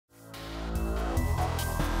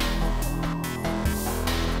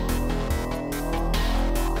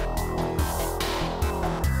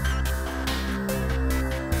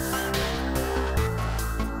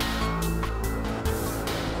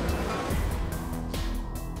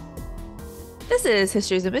This is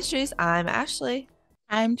Histories and Mysteries. I'm Ashley.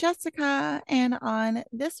 I'm Jessica, and on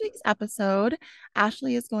this week's episode,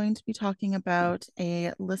 Ashley is going to be talking about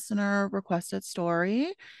a listener requested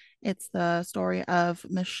story. It's the story of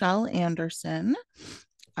Michele Anderson.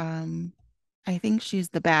 Um, I think she's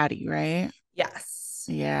the baddie, right? Yes.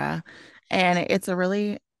 Yeah. And it's a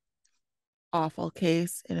really awful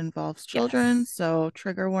case. It involves children, Yes. so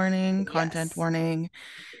trigger warning, content Yes. warning.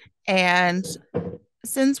 And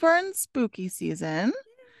since we're in spooky season,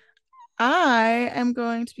 I am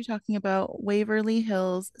going to be talking about Waverly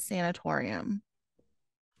Hills Sanatorium.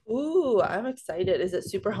 Ooh, I'm excited. Is it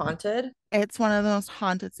super haunted? It's one of the most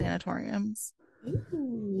haunted sanatoriums.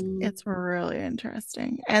 Ooh. It's really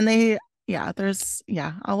interesting. And they, yeah,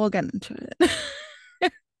 I will get into it.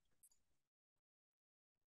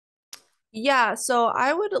 Yeah, so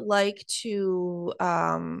I would like to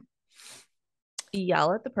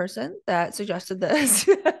yell at the person that suggested this.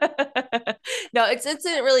 No, it's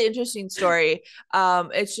a really interesting story.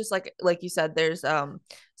 It's just like you said, there's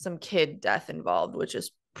some kid death involved, which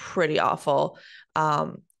is pretty awful.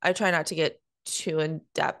 I try not to get too in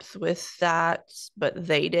depth with that, but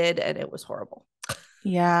they did, and it was horrible.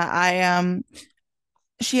 Yeah,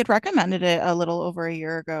 she had recommended it a little over a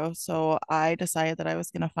year ago, so I decided that I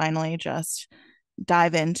was gonna finally just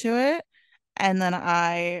dive into it. And then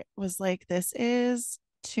I was like, this is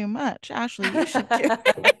too much. Ashley, you should do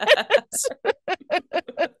it.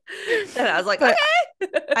 And I was like, But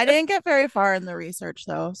okay. I didn't get very far in the research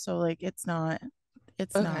though, so like it's not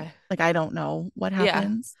Okay. like I don't know what Yeah.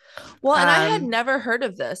 happens. Well, and I had Um, never heard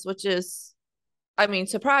of this, which is, I mean,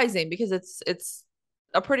 surprising because it's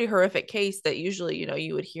a pretty horrific case that usually,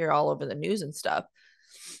 you would hear all over the news and stuff.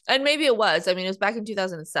 And maybe it was. I mean, it was back in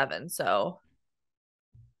 2007, so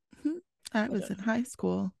I I was don't in know. high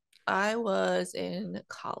school. I was in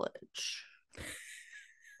college.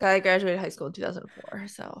 I graduated high school in 2004,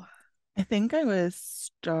 so I think I was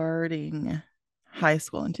starting high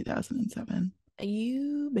school in 2007.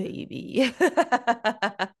 you baby.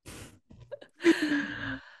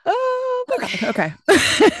 Oh my God. Okay.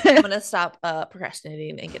 I'm Okay. gonna stop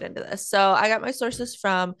procrastinating and get into this. So I got my sources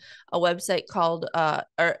from a website called or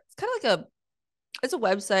it's kind of like it's a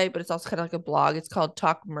website, but it's also kind of like a blog. It's called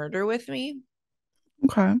Talk Murder with Me.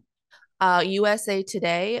 Okay. USA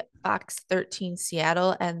Today, Fox 13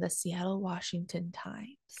 Seattle, and the Seattle Washington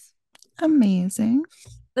Times. Amazing.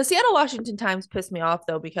 The Seattle Washington Times pissed me off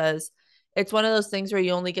though because it's one of those things where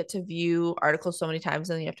you only get to view articles so many times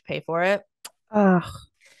and then you have to pay for it. Ugh,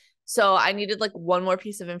 So I needed like one more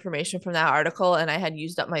piece of information from that article and I had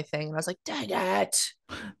used up my thing and I was like, dang it.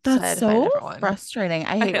 So I that's had to find a so different one. frustrating.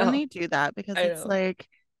 I I hate when know. they do that because I it's know. like,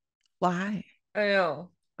 why? I know.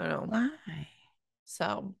 I know. Why?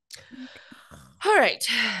 So, Like, all right.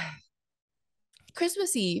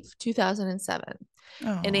 Christmas Eve, 2007, in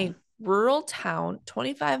oh, a rural town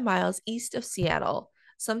 25 miles east of Seattle,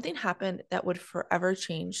 something happened that would forever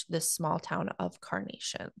change this small town of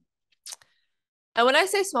Carnation. And when I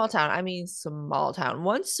say small town, I mean small town.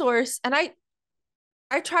 One source, and I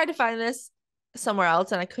tried to find this somewhere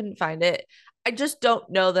else and I couldn't find it. I just don't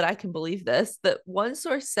know that I can believe this. That one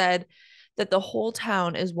source said that the whole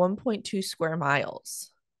town is 1.2 square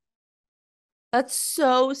miles. That's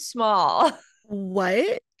so small.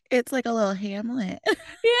 what? It's like a little hamlet.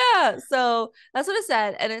 Yeah. So that's what it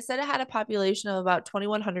said. And it said it had a population of about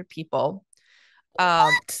 2,100 people, um,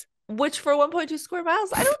 What? which for 1.2 square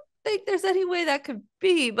miles, I don't think there's any way that could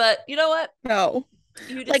be. But you know what? No.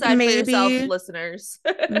 You Like decide for yourselves, maybe, listeners.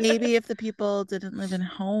 maybe if the people didn't live in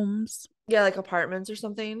homes, Yeah, like apartments or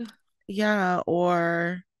something. yeah,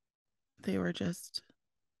 or they were just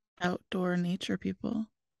outdoor nature people.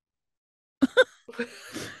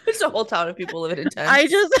 There's a whole town of people living in I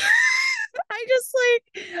tents. just, I just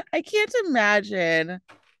I can't imagine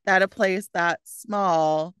that a place that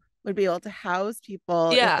small would be able to house people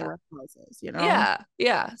if there Yeah. were houses, you know? Yeah.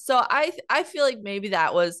 Yeah. So I feel like maybe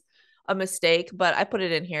that was a mistake, but I put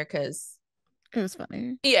it in here because It was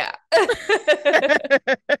funny. yeah.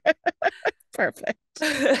 Perfect.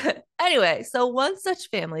 Anyway, so one such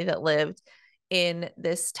family that lived in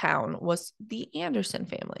this town was the Anderson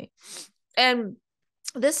family. And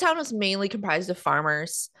this town was mainly comprised of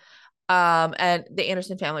farmers. And the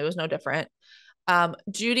Anderson family was no different.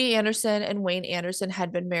 Judy Anderson and Wayne Anderson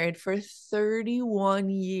had been married for 31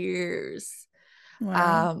 years.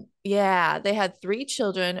 Wow. Yeah, they had three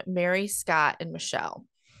children, Mary, Scott, and Michelle.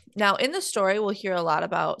 Now, in the story, we'll hear a lot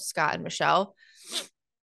about Scott and Michelle.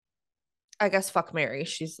 I guess fuck Mary.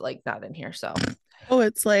 She's like not in here. So Oh,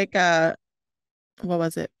 it's like what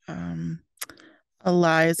was it?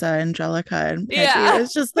 Eliza, Angelica, and Peggy Yeah.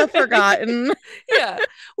 is just the forgotten. Yeah.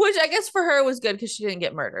 Which I guess for her was good because she didn't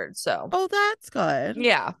get murdered. So, Oh, that's good.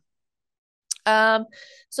 yeah. Um,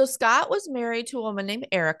 so Scott was married to a woman named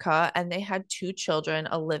Erica, and they had two children,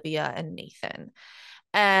 Olivia and Nathan.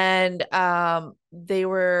 And they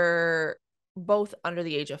were both under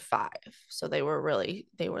the age of 5. So they were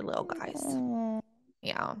little guys. Oh,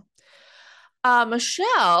 Yeah.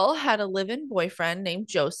 Michelle had a live-in boyfriend named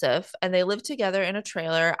Joseph, and they lived together in a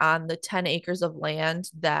trailer on the 10 acres of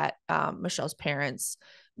land that Michelle's parents,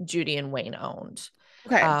 Judy and Wayne, owned.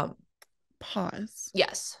 okay. Um, Pause.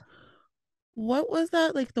 yes, What was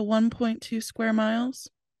that? Like the 1.2 square miles?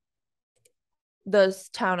 the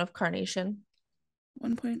town of Carnation.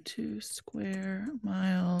 1.2 square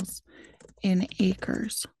miles in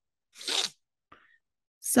acres.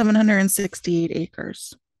 768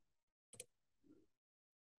 acres.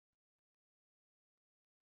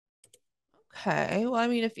 Okay. Well, I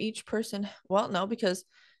mean, if each person, well, no, because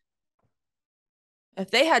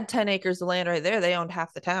if they had 10 acres of land right there, they owned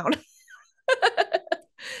half the town.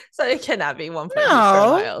 So it cannot be 1.2 square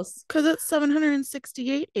No, miles. because it's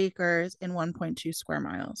 768 acres in 1.2 square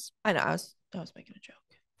miles. I know, I was making a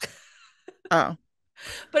joke. Oh.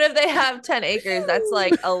 But if they have 10 acres, that's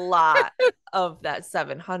like a lot of that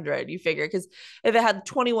 700, you figure. Because if it had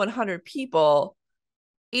 2,100 people,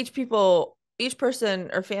 each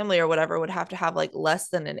person or family or whatever would have to have like less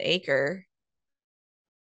than an acre.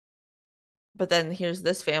 But then here's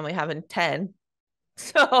this family having 10.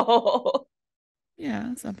 So,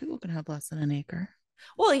 Yeah, some people can have less than an acre.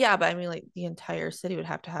 well, yeah, but I mean, like the entire city would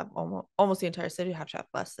have to have almost the entire city would have to have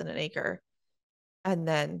less than an acre. And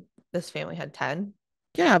then this family had 10.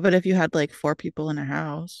 Yeah, but if you had like 4 people in a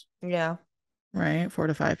house, Yeah, right? 4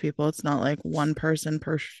 to 5 people, it's not like one person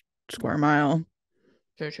per square mile.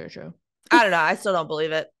 true, true, true. I don't know. I still don't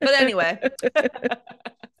believe it. But anyway,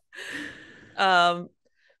 um,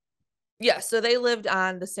 yeah, so they lived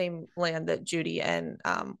on the same land that Judy and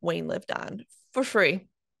Wayne lived on for free.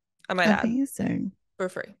 I might add, Amazing. for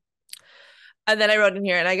free. And then I wrote in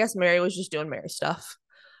here, and I guess Mary was just doing Mary stuff.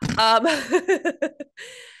 Um,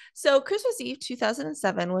 so Christmas Eve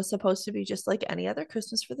 2007 was supposed to be just like any other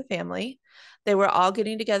Christmas for the family. They were all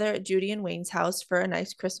getting together at Judy and Wayne's house for a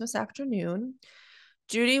nice Christmas afternoon.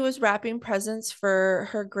 Judy was wrapping presents for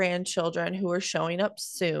her grandchildren who were showing up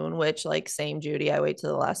soon, which, like, same Judy, I wait to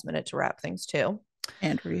the last minute to wrap things too.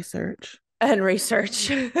 And research. And research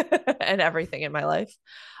and everything in my life.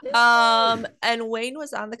 And Wayne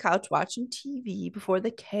was on the couch watching TV before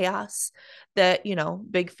the chaos that,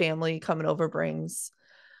 big family coming over brings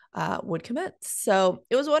would commence. So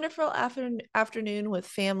it was a wonderful afternoon with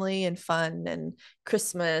family and fun and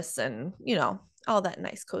Christmas and, all that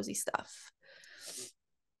nice, cozy stuff.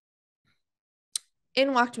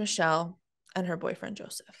 In walked Michelle and her boyfriend,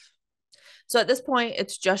 Joseph. So at this point,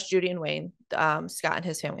 it's just Judy and Wayne. Scott and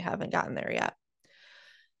his family haven't gotten there yet.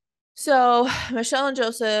 So Michelle and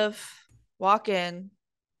Joseph walk in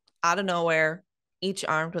out of nowhere, each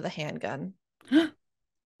armed with a handgun.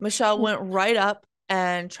 Michelle went right up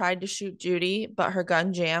and tried to shoot Judy, but her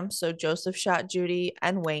gun jammed. So Joseph shot Judy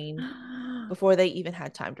and Wayne before they even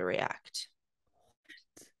had time to react.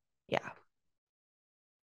 Yeah.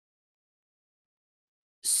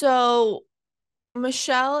 So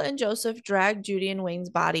Michelle and Joseph dragged Judy and Wayne's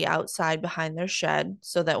body outside behind their shed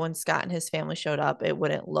so that when Scott and his family showed up, it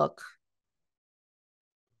wouldn't look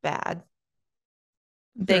bad.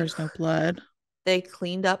 They There's no blood. they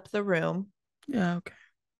cleaned up the room Yeah, okay.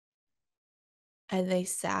 and they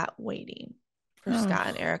sat waiting for Scott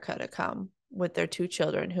and Oh. Erica to come with their two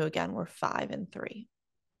children, who again were 5 and 3.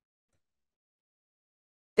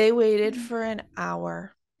 They waited for an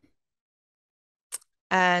hour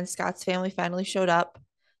and Scott's family finally showed up.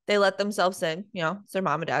 They let themselves in, it's their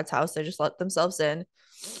mom and dad's house. They just let themselves in.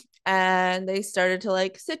 And they started to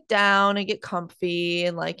like sit down and get comfy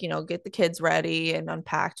and like, get the kids ready and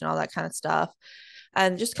unpacked and all that kind of stuff.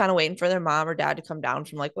 And just kind of waiting for their mom or dad to come down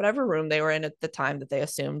from like whatever room they were in at the time that they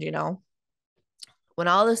assumed. When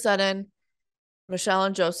all of a sudden, Michelle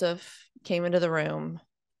and Joseph came into the room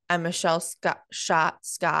and Michelle shot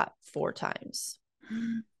Scott 4 times.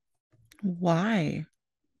 Why?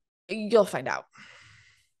 You'll find out.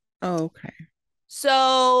 Oh, okay.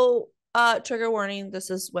 So, trigger warning, this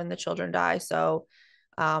is when the children die. So,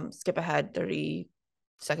 skip ahead 30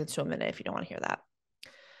 seconds to a minute if you don't want to hear that.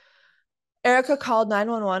 Erica called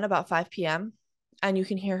 911 about 5 p.m. and you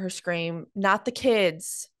can hear her scream, "Not the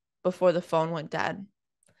kids," before the phone went dead.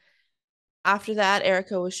 After that,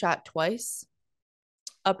 Erica was shot twice.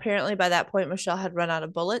 Apparently, by that point, Michelle had run out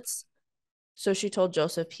of bullets. So she told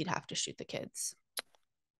Joseph he'd have to shoot the kids.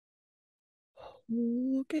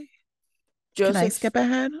 Okay. Can I Joseph skip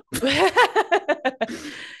ahead?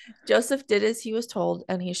 Joseph did as he was told,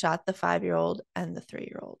 and he shot the 5-year-old and the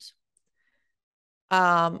 3-year-old.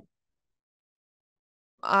 Um,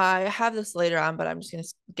 I have this later on, but I'm just gonna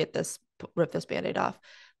rip this band-aid off.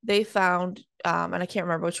 They found, and I can't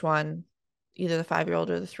remember which one, either the 5-year-old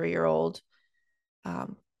or the 3-year-old,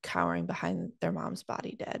 cowering behind their mom's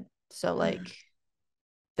body dead. So like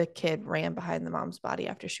the kid ran behind the mom's body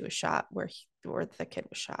after she was shot, where the kid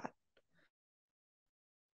was shot.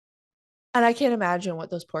 And I can't imagine what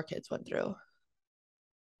those poor kids went through.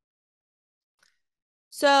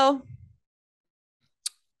 So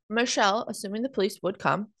Michelle, assuming the police would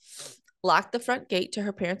come, locked the front gate to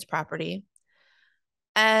her parents' property.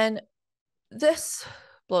 And this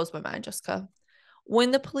blows my mind, Jessica.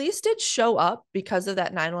 When the police did show up because of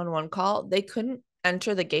that 911 call, they couldn't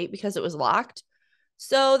enter the gate because it was locked.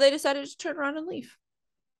 So they decided to turn around and leave.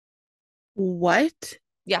 What?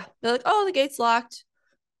 Yeah. They're like, oh, the gate's locked.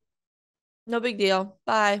 No big deal.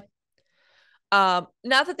 Bye. Not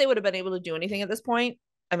that they would have been able to do anything at this point.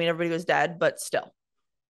 I mean, everybody was dead, but still.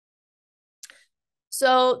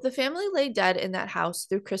 So the family lay dead in that house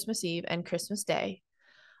through Christmas Eve and Christmas Day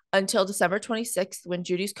until December 26th, when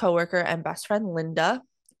Judy's coworker and best friend Linda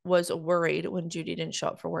was worried when Judy didn't show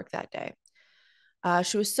up for work that day.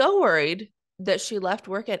 She was so worried that she left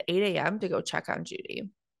work at 8 a.m. to go check on Judy.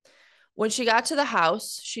 When she got to the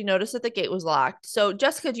house, she noticed that the gate was locked. So,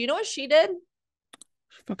 Jessica, do you know what she did?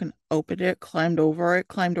 She fucking opened it, climbed over it,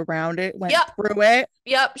 climbed around it, went Yep. through it.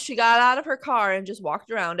 Yep. She got out of her car and just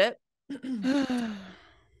walked around it.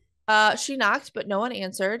 Oh She knocked, but no one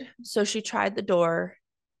answered. So she tried the door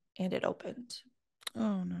and it opened.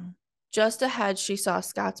 no. Just ahead, she saw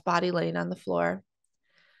Scott's body laying on the floor.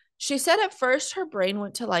 She said at first her brain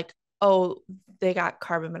went to like, oh, they got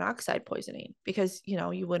carbon monoxide poisoning because,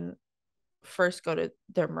 you wouldn't first go to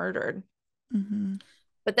they're murdered. Mm-hmm.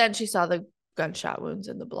 But then she saw the gunshot wounds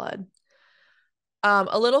in the blood.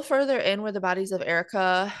 A little further in were the bodies of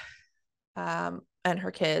Erica and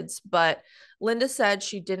her kids, but Linda said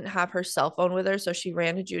she didn't have her cell phone with her, so she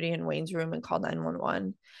ran to Judy and Wayne's room and called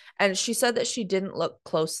 911. And she said that she didn't look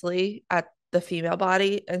closely at the female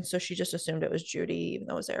body, and so she just assumed it was Judy, even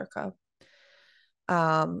though it was Erica.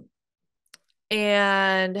 Um,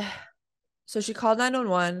 and so she called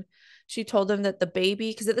 911. She told them that the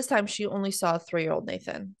baby, because at this time she only saw 3-year-old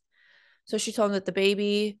Nathan. So she told them that the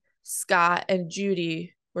baby, Scott, and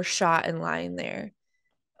Judy were shot and lying there.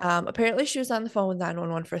 Apparently, she was on the phone with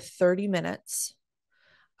 911 for 30 minutes.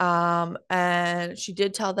 And she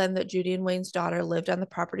did tell them that Judy and Wayne's daughter lived on the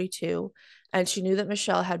property too. And she knew that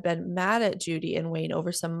Michelle had been mad at Judy and Wayne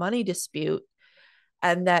over some money dispute,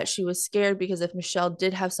 and that she was scared because if Michelle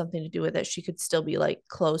did have something to do with it, she could still be like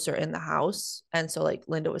closer in the house. And so like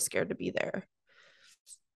Linda was scared to be there.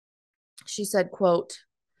 She said, quote,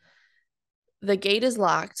 the gate is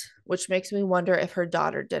locked, which makes me wonder if her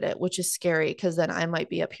daughter did it, which is scary because then I might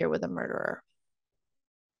be up here with a murderer.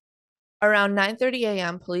 Around 9:30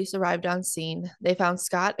 a.m., police arrived on scene. They found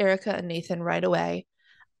Scott, Erica, and Nathan right away.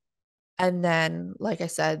 And then, like I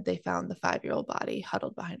said, they found the 5-year-old body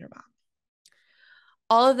huddled behind her mom.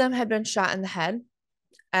 All of them had been shot in the head,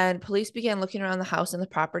 and police began looking around the house and the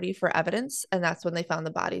property for evidence, and that's when they found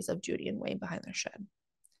the bodies of Judy and Wayne behind their shed.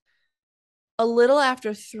 A little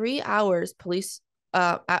after 3 hours,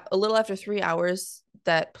 a little after 3 hours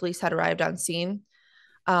that police had arrived on scene,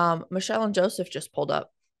 Michelle and Joseph just pulled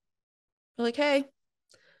up. They're like, hey.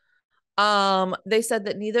 They said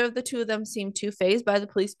that neither of the two of them seemed too fazed by the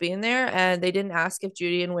police being there, and they didn't ask if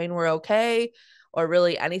Judy and Wayne were okay or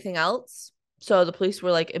really anything else. So the police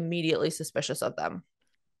were like immediately suspicious of them.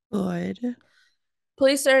 Good.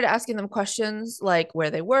 Police started asking them questions like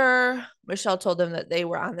where they were. Michelle told them that they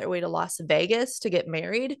were on their way to Las Vegas to get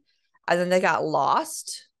married, and then they got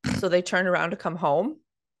lost. So they turned around to come home,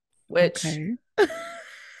 which Okay.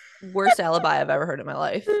 worst alibi I've ever heard in my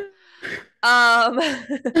life. Um,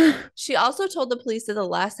 she also told the police that the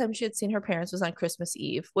last time she had seen her parents was on Christmas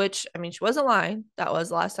Eve, which I mean, she wasn't lying. That was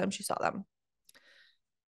the last time she saw them.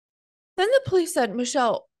 Then the police said,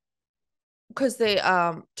 Michelle, because they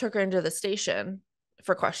took her into the station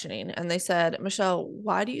for questioning, and they said, Michelle,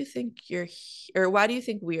 why do you think you're here? Or why do you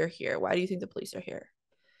think we are here? Why do you think the police are here?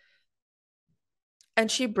 And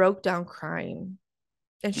she broke down crying.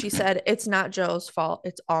 And she said, it's not Joe's fault.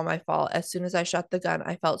 It's all my fault. As soon as I shot the gun,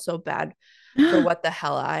 I felt so bad for what the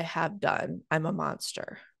hell I have done. I'm a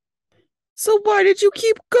monster. So why did you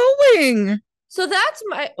keep going? So that's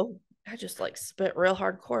my, oh, I just like spit real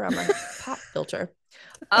hardcore on my pop filter.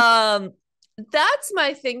 Um, that's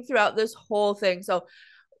my thing throughout this whole thing. So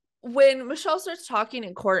when Michelle starts talking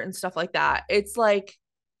in court and stuff like that, it's like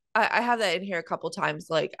I have that in here a couple times.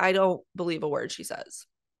 Like, I don't believe a word she says.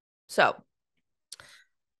 So,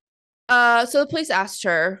 so the police asked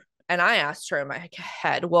her, and I asked her in my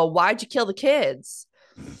head, well, why'd you kill the kids?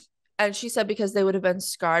 And she said because they would have been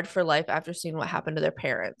scarred for life after seeing what happened to their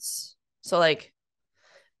parents. So, like,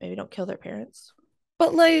 maybe don't kill their parents.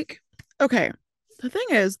 But like, okay, the thing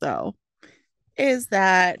is though, is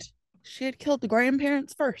that she had killed the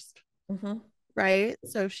grandparents first, Mm-hmm. right?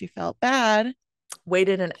 So if she felt bad,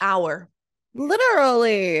 Waited an hour.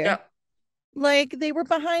 literally, Yep. like they were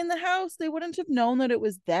behind the house, they wouldn't have known that it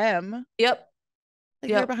was them. Yep. Like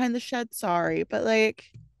they're Yep. behind the shed, sorry, but like,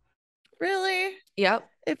 really? Yep.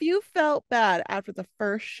 If you felt bad after the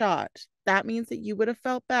first shot, that means that you would have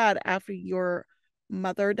felt bad after your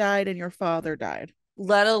mother died and your father died.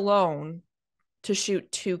 Let alone to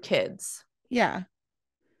shoot two kids. Yeah.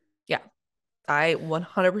 Yeah. I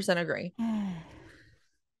 100% agree.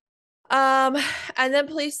 Um, and then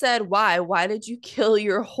police said, why? Why did you kill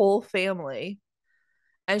your whole family?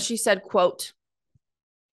 And she said, quote,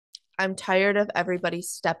 I'm tired of everybody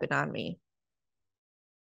stepping on me.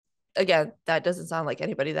 Again, that doesn't sound like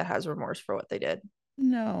anybody that has remorse for what they did.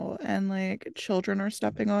 No, and like children are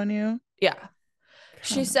stepping on you. Yeah.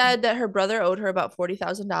 She Come on. said that her brother owed her about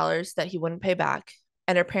 $40,000 that he wouldn't pay back.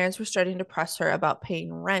 And her parents were starting to press her about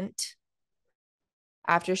paying rent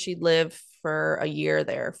after she'd lived for a year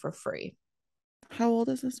there for free. How old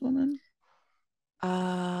is this woman? In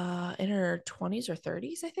her 20s or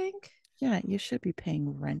 30s, I think. Yeah, you should be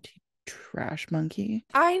paying rent, you trash monkey.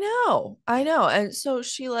 I know. I know. And so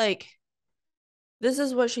she like this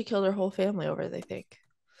is what she killed her whole family over, they think.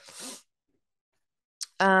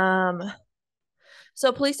 Um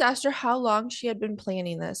so police asked her how long she had been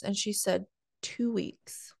planning this and she said 2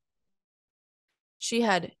 weeks. She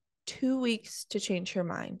had 2 weeks to change her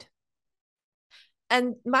mind.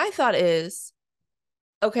 And my thought is,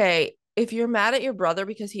 okay, if you're mad at your brother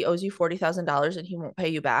because he owes you $40,000 and he won't pay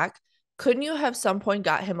you back, couldn't you have some point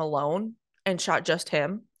got him alone and shot just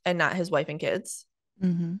him and not his wife and kids?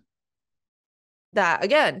 Mm-hmm. That,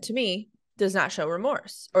 again, to me, does not show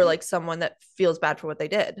remorse or like someone that feels bad for what they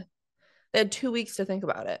did. They had 2 weeks to think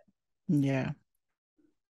about it. Yeah.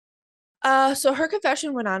 So her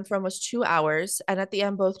confession went on for almost 2 hours, and at the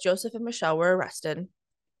end, both Joseph and Michelle were arrested.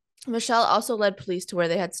 Michelle also led police to where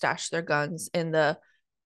they had stashed their guns in the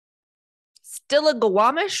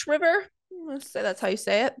Stillaguamish River. Let's say that's how you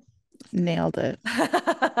say it. Nailed it.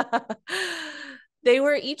 They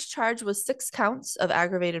were each charged with 6 counts of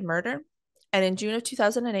aggravated murder. And in June of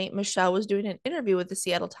 2008, Michelle was doing an interview with the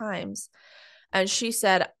Seattle Times. And she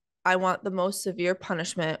said, I want the most severe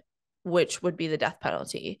punishment, which would be the death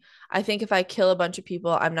penalty. I think if I kill a bunch of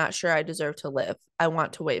people, I'm not sure I deserve to live. I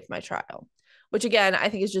want to waive my trial, which again, I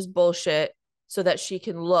think is just bullshit so that she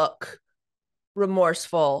can look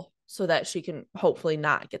remorseful so that she can hopefully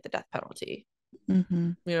not get the death penalty.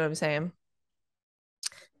 Mm-hmm. You know what I'm saying?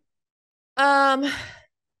 Um,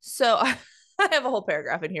 so I have a whole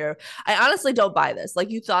paragraph in here. I honestly don't buy this. Like,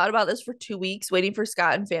 you thought about this for 2 weeks, waiting for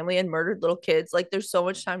Scott and family and murdered little kids. Like, there's so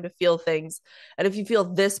much time to feel things. And if you feel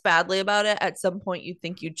this badly about it, at some point you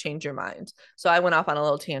think you'd change your mind. So I went off on a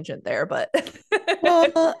little tangent there, but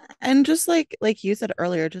Well, and just like you said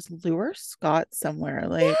earlier, just lure Scott somewhere.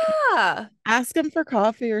 Like yeah. ask him for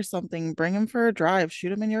coffee or something, bring him for a drive,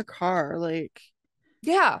 shoot him in your car. Like,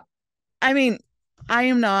 Yeah. I mean, I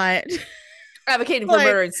am not Advocating for like,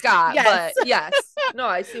 murdering Scott, yes. but yes. No,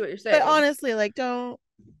 I see what you're But saying. honestly, like, don't,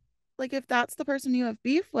 like, if that's the person you have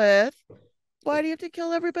beef with, why do you have to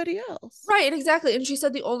kill everybody else? Right, exactly. And she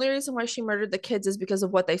said the only reason why she murdered the kids is because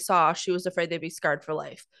of what they saw. She was afraid they'd be scarred for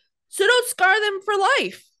life. So don't scar them for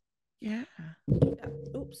life. Yeah. Yeah.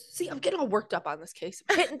 Oops. See, I'm getting all worked up on this case.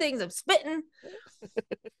 I'm hitting things, I'm spitting.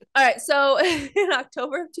 All right. So in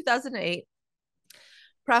October of 2008,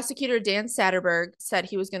 prosecutor Dan Satterberg said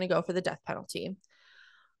he was going to go for the death penalty.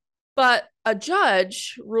 But a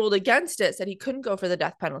judge ruled against it, said he couldn't go for the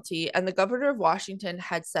death penalty. And the governor of Washington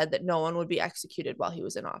had said that no one would be executed while he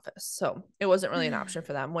was in office. So it wasn't really an option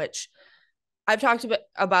for them, which I've talked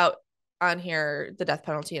about on here, the death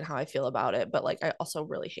penalty and how I feel about it. But like, I also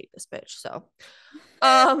really hate this bitch. So,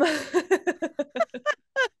 um,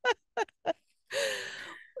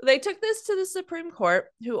 they took this to the Supreme Court,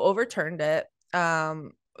 who overturned it.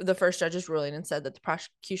 The first judge's ruling and said that the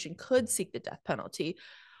prosecution could seek the death penalty,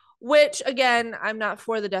 which again, I'm not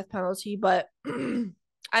for the death penalty, but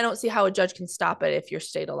I don't see how a judge can stop it if your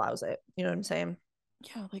state allows it. You know what I'm saying?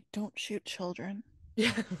 Yeah, like don't shoot children.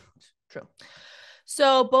 Yeah, true.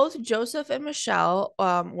 So both Joseph and Michelle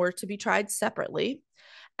were to be tried separately,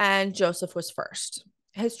 and Joseph was first.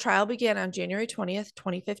 His trial began on January 20th,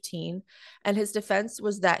 2015, and his defense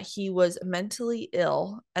was that he was mentally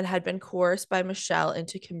ill and had been coerced by Michele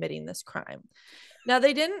into committing this crime. Now,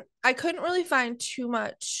 I couldn't really find too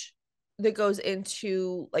much that goes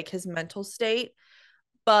into like his mental state,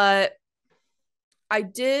 but I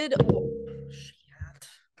did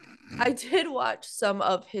I did watch some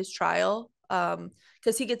of his trial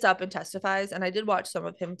because he gets up and testifies, and I did watch some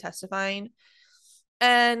of him testifying,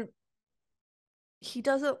 and he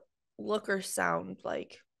doesn't look or sound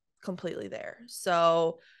like completely there.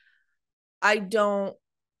 So I don't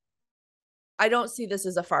I don't see this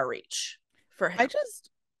as a far reach for I him. just,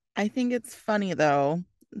 I think it's funny though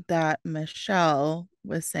that Michelle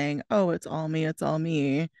was saying, "Oh, it's all me, it's all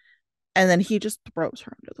me," and then he just throws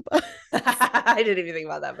her under the bus. I didn't even think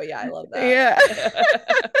about that, but yeah, I love that.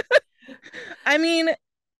 Yeah. I mean,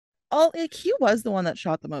 all like he was the one that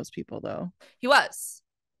shot the most people though, He was.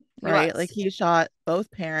 He right? Like was. he shot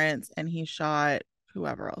both parents and he shot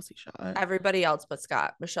whoever else he shot. Everybody else but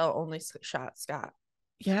Scott. Michele only shot Scott.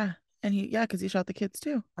 Yeah. And yeah, because he shot the kids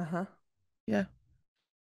too. Uh-huh. Yeah.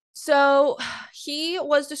 So he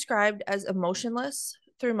was described as emotionless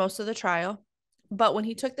through most of the trial, but when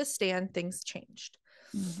he took the stand, things changed.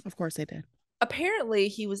 Of course they did. Apparently,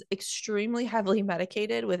 he was extremely heavily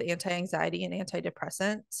medicated with anti-anxiety and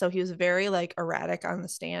antidepressant, so he was very like erratic on the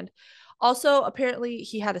stand. Also, apparently,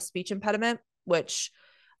 he had a speech impediment, which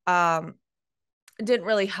um, didn't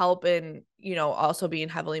really help in also being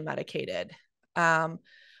heavily medicated. Um,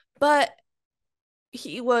 but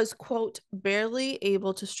he was quote barely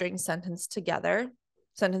able to string sentences together.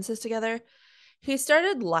 He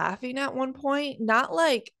started laughing at one point, not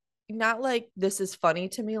like this is funny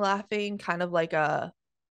to me laughing, kind of like a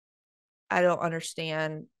I don't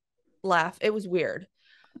understand laugh. It was weird.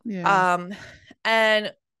 Yeah. um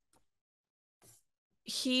and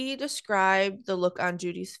he described the look on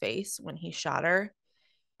Judy's face when he shot her.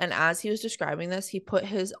 And as he was describing this, he put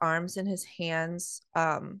his arms in his hands,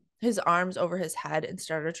 his arms over his head, and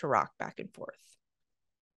started to rock back and forth.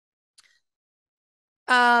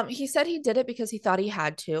 He said he did it because he thought he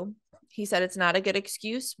had to. He said it's not a good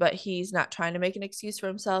excuse, but he's not trying to make an excuse for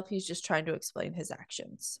himself. He's just trying to explain his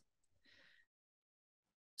actions.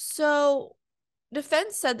 So,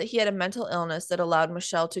 defense said that he had a mental illness that allowed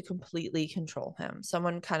Michele to completely control him.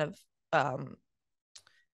 Someone kind of um,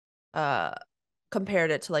 uh,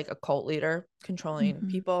 compared it to like a cult leader controlling Mm-hmm.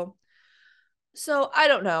 people. So I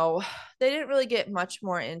don't know. They didn't really get much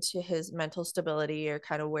more into his mental stability or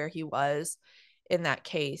kind of where he was in that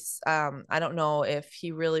case. I don't know if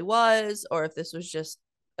he really was or if this was just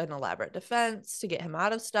an elaborate defense to get him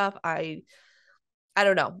out of stuff. I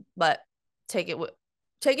don't know, but take it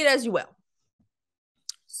take it as you will.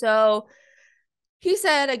 So he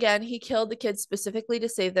said again, he killed the kids specifically to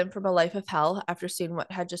save them from a life of hell after seeing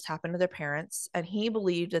what had just happened to their parents, and he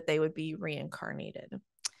believed that they would be reincarnated.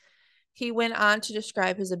 He went on to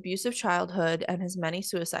describe his abusive childhood and his many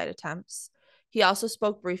suicide attempts. He also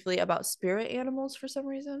spoke briefly about spirit animals for some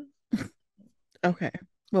reason. Okay.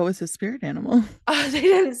 What was his spirit animal? They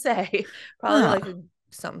didn't say. Probably Oh, like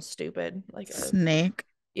something stupid, like a snake.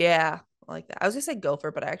 yeah, like that. I was gonna say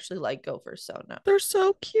gopher, but I actually like gophers, so no. They're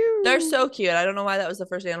so They're cute. so cute. I don't know why that was the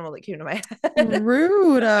first animal that came to my head.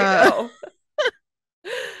 Rude. I know.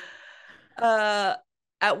 Uh,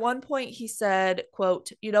 at one point he said,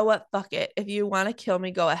 "quote You know what? Fuck it. If you want to kill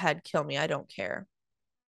me, go ahead, kill me. I don't care."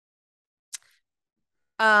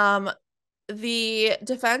 Um, the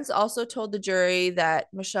defense also told the jury that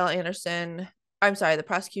Michele Anderson, I'm sorry, the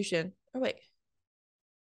prosecution. Oh wait,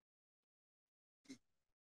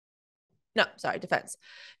 no, sorry, defense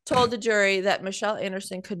told the jury that Michele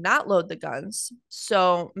Anderson could not load the guns,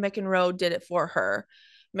 so McEnroe did it for her.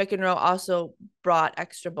 McEnroe also brought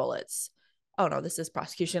extra bullets. Oh no, this is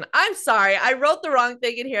prosecution. I'm sorry, I wrote the wrong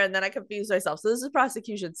thing in here and then I confused myself. So this is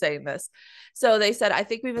prosecution saying this. So they said, "I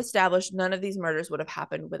think we've established none of these murders would have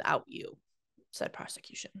happened without you," said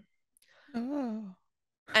prosecution. Oh.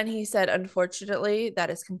 And he said, "Unfortunately, that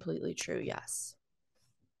is completely true. Yes."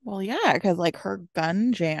 Well, yeah, because like her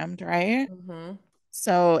gun jammed, right? Mm-hmm.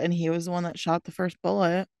 So, and he was the one that shot the first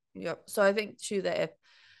bullet. Yep. So I think too that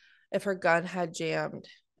if her gun had jammed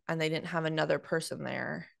and they didn't have another person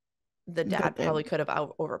there, the That dad they, probably could have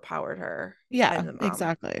overpowered her yeah, and the mom.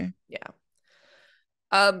 exactly. Yeah.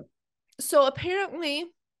 Um. So apparently,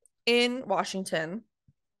 in Washington,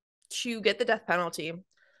 to get the death penalty,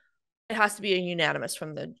 it has to be a unanimous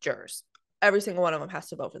from the jurors. Every single one of them has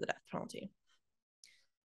to vote for the death penalty.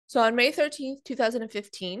 So on May 13th,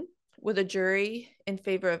 2015, with a jury in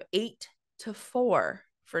favor of 8-4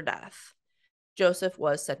 for death, Joseph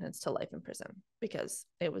was sentenced to life in prison because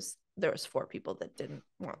there was 4 people that didn't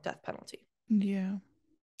want death penalty. Yeah.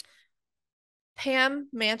 Pam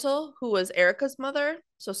Mantle, who was Erica's mother,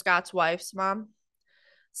 so Scott's wife's mom,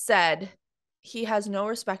 said he has no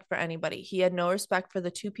respect for anybody. He had no respect for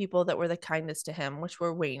the 2 people that were the kindest to him, which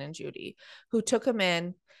were Wayne and Judy, who took him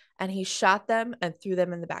in and he shot them and threw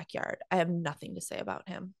them in the backyard. I have nothing to say about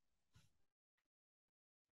him.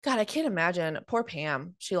 God, I can't imagine. Poor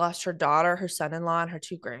Pam. She lost her daughter, her son-in-law, and her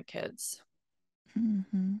 2 grandkids.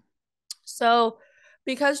 Mm-hmm. So,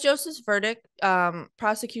 because Joseph's verdict,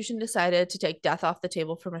 prosecution decided to take death off the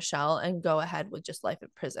table for Michele and go ahead with just life in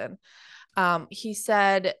prison.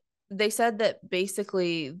 They said that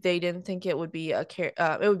basically they didn't think it would be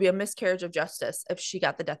a miscarriage of justice if she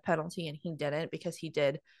got the death penalty and he didn't, because he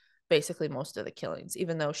did basically most of the killings,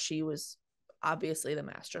 even though she was obviously the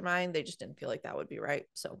mastermind. They just didn't feel like that would be right,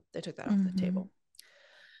 so they took that off the table.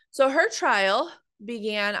 So her trial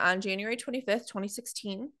began on January 25th,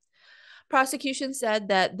 2016. Prosecution said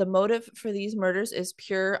that the motive for these murders is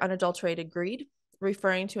pure unadulterated greed,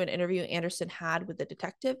 referring to an interview Anderson had with the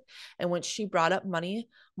detective in which she brought up money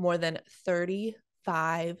more than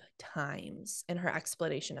 35 times in her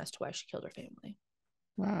explanation as to why she killed her family.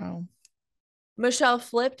 Wow. Michele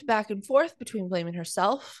flipped back and forth between blaming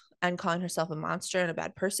herself and calling herself a monster and a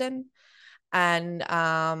bad person, and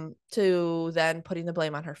to then putting the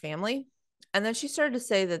blame on her family. And then she started to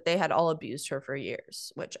say that they had all abused her for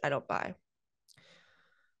years, which I don't buy.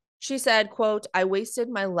 She said, quote, "I wasted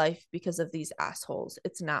my life because of these assholes.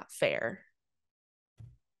 It's not fair."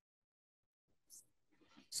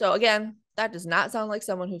 So again, that does not sound like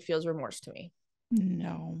someone who feels remorse to me.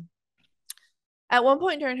 No. At one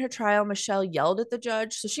point during her trial, Michele yelled at the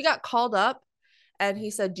judge. So she got called up and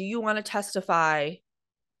he said, "Do you want to testify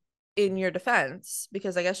in your defense?"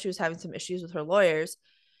 Because I guess she was having some issues with her lawyers.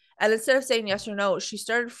 And instead of saying yes or no, she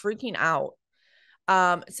started freaking out,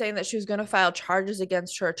 saying that she was going to file charges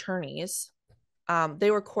against her attorneys.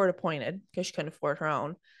 They were court appointed because she couldn't afford her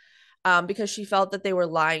own, because she felt that they were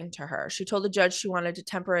lying to her. She told the judge she wanted to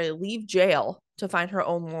temporarily leave jail to find her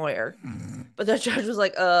own lawyer. But the judge was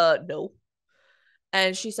like, no.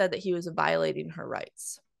 And she said that he was violating her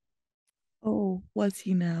rights. Oh, was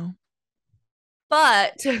he now?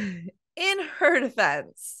 But in her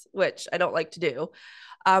defense, which I don't like to do,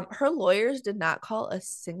 her lawyers did not call a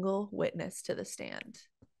single witness to the stand.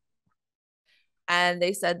 And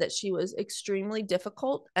they said that she was extremely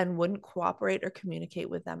difficult and wouldn't cooperate or communicate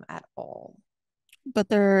with them at all. But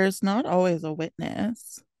there's not always a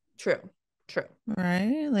witness. True. True.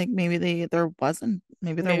 Right? Like maybe there wasn't,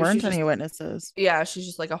 maybe there Maybe weren't she's just, any witnesses. yeah, she's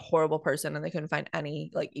just like a horrible person and they couldn't find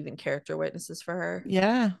any like even character witnesses for her.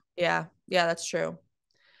 Yeah. Yeah. Yeah, that's true.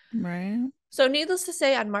 Right. So, needless to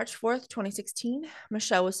say, on March 4th, 2016,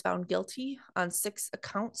 Michele was found guilty on 6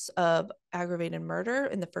 accounts of aggravated murder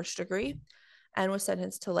in the first degree and was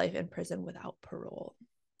sentenced to life in prison without parole.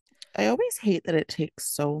 I always hate that it takes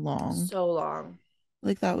so long. So long.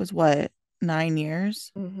 Like that was what, 9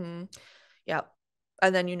 years? Mm-hmm. Yep.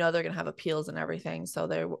 And then they're going to have appeals and everything. So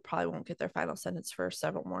they probably won't get their final sentence for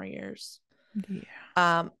several more years.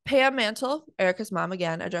 Yeah. Pam Mantle, Erica's mom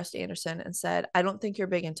again, addressed Anderson and said, "I don't think you're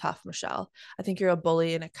big and tough, Michele. I think you're a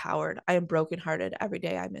bully and a coward. I am brokenhearted every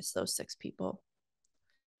day. I miss those 6 people."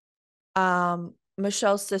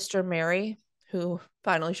 Michele's sister, Mary, who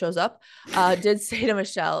finally shows up, did say to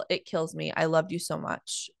Michele, "It kills me. I loved you so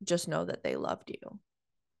much. Just know that they loved you."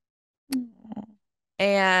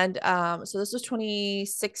 And so this was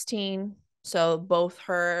 2016. So both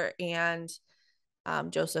her and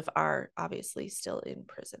Joseph are obviously still in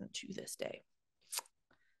prison to this day.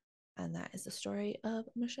 And that is the story of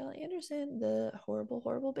Michele Anderson, the horrible,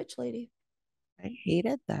 horrible bitch lady. I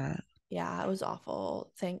hated that. Yeah, it was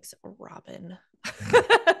awful. Thanks, Robin.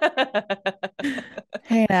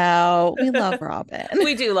 Hey now, we love Robin.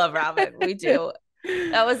 We do love Robin. We do.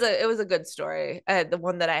 It was a good story. The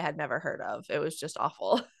one that I had never heard of. It was just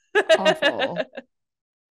awful. Awful.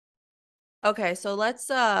 Okay, so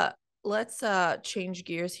let's change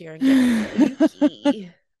gears here and get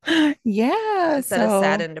spooky. Yeah, Instead of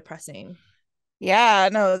sad so and depressing. yeah,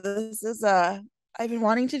 no, this is I've been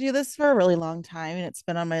wanting to do this for a really long time and it's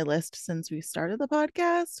been on my list since we started the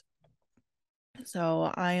podcast.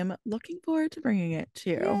 So I am looking forward to bringing it to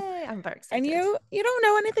you. Yay, I'm very And excited. you don't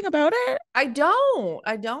know anything about it? I don't.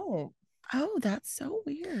 I don't. Oh, that's so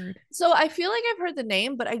weird. So I feel like I've heard the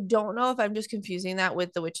name, but I don't know if I'm just confusing that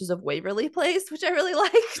with the Witches of Waverly Place, which I really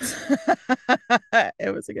liked.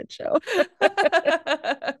 It was a good show. So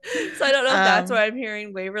I don't know if that's where Um, I'm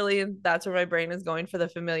hearing Waverly and that's where my brain is going for the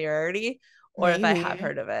familiarity, or if I have maybe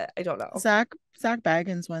heard of it. I don't know. Zach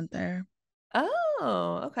Baggins went there.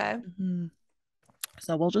 Oh, okay. Mhm.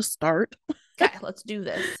 So we'll just start. Okay, let's do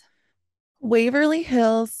this. Waverly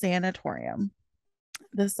Hills Sanatorium.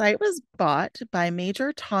 The site was bought by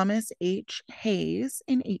Major Thomas H. Hayes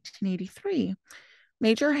in 1883.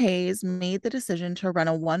 Major Hayes made the decision to run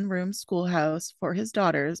a one-room schoolhouse for his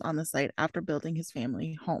daughters on the site after building his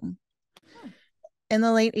family home. Hmm. In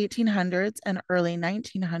the late 1800s and early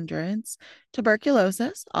 1900s,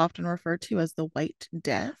 tuberculosis, often referred to as the White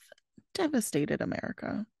Death, devastated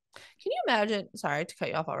America. Can you imagine? Sorry to cut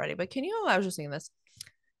you off already, but can you? I was just thinking this.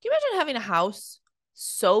 Can you imagine having a house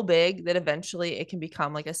so big that eventually it can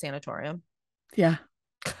become like a sanatorium? Yeah.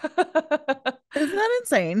 Isn't that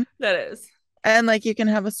insane? That is. And like you can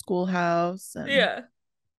have a schoolhouse and Yeah.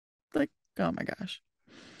 like, oh my gosh.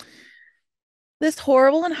 This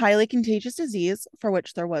horrible and highly contagious disease, for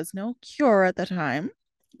which there was no cure at the time,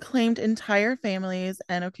 claimed entire families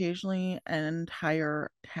and occasionally entire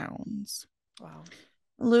towns. Wow.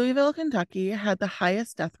 Louisville, Kentucky had the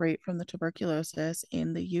highest death rate from the tuberculosis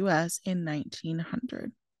in the US in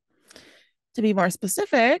 1900. To be more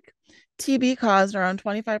specific, TB caused around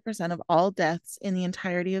 25% of all deaths in the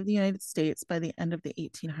entirety of the United States by the end of the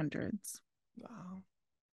 1800s. Wow.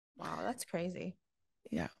 Wow, that's crazy.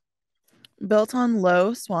 Yeah. Built on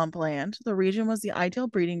low swampland, the region was the ideal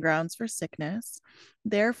breeding grounds for sickness.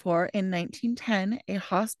 Therefore, in 1910, a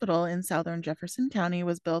hospital in southern Jefferson County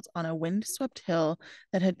was built on a windswept hill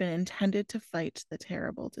that had been intended to fight the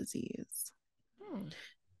terrible disease. Hmm.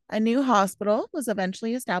 A new hospital was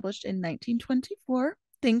eventually established in 1924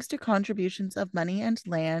 thanks to contributions of money and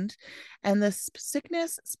land, and the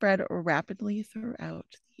sickness spread rapidly throughout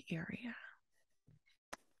the area.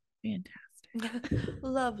 Fantastic.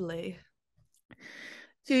 Lovely.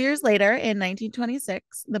 2 years later, in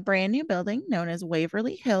 1926, the brand new building known as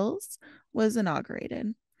Waverly Hills was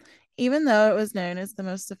inaugurated. Even though it was known as the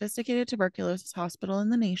most sophisticated tuberculosis hospital in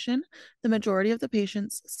the nation, the majority of the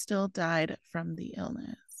patients still died from the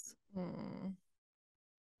illness. Hmm.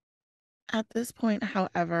 At this point,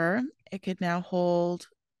 however, it could now hold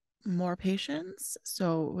more patients,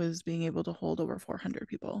 so it was being able to hold over 400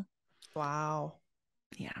 people. Wow.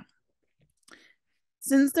 Yeah.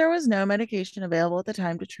 Since there was no medication available at the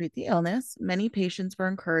time to treat the illness, many patients were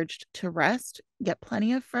encouraged to rest, get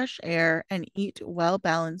plenty of fresh air, and eat well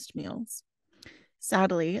balanced meals.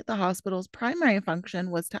 Sadly, the hospital's primary function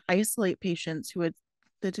was to isolate patients who had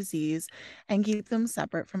the disease and keep them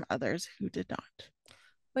separate from others who did not.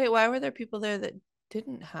 Wait, why were there people there that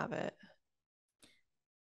didn't have it?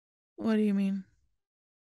 What do you mean?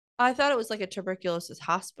 I thought it was like a tuberculosis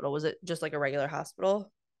hospital. Was it just like a regular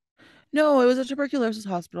hospital? No, it was a tuberculosis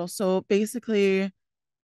hospital. So basically,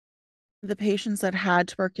 the patients that had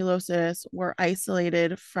tuberculosis were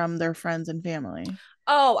isolated from their friends and family.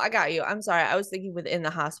 Oh, I got you. I'm sorry. I was thinking within the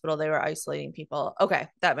hospital they were isolating people. Okay,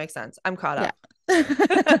 that makes sense. I'm caught Yeah.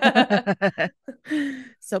 up.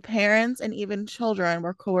 So parents and even children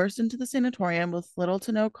were coerced into the sanatorium with little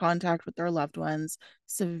to no contact with their loved ones,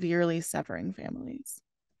 severely severing families.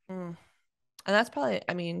 Mm. And that's probably,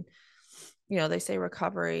 I mean, they say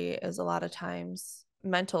recovery is a lot of times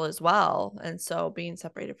mental as well. And so being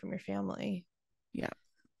separated from your family, Yeah.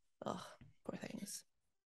 ugh, poor things.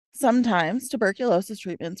 Sometimes tuberculosis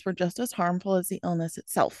treatments were just as harmful as the illness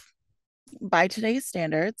itself. By today's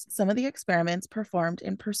standards, some of the experiments performed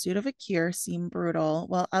in pursuit of a cure seem brutal,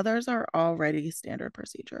 while others are already standard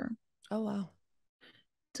procedure. Oh, wow.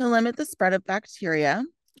 To limit the spread of bacteria,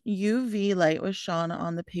 UV light was shone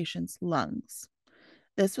on the patient's lungs.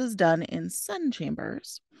 This was done in sun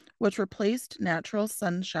chambers, which replaced natural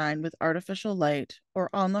sunshine with artificial light or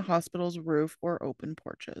on the hospital's roof or open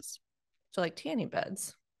porches. So, like tanning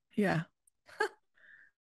beds. Yeah.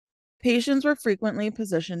 Patients were frequently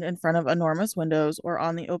positioned in front of enormous windows or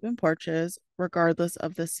on the open porches, regardless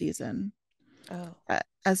of the season, Oh,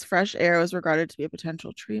 as fresh air was regarded to be a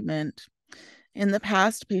potential treatment. In the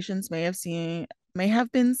past, patients may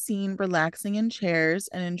have been seen relaxing in chairs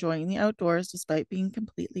and enjoying the outdoors despite being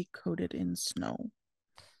completely coated in snow.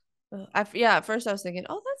 yeah. At first, I was thinking,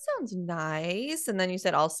 oh, that sounds nice. And then you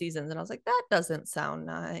said all seasons, and I was like, that doesn't sound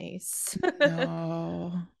nice.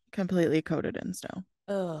 No, completely coated in snow,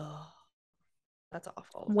 Oh, that's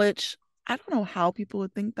awful. which I don't know how people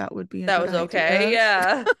would think that would be a That good was okay.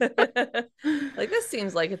 idea. Yeah. Like, this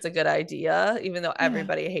seems like it's a good idea, even though Yeah.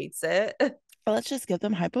 everybody hates it. But let's just give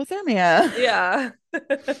them hypothermia. Yeah.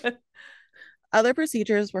 Other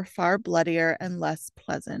procedures were far bloodier and less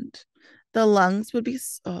pleasant. The lungs would be,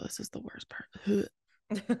 oh, this is the worst part.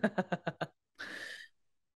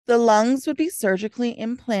 The lungs would be surgically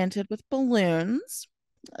implanted with balloons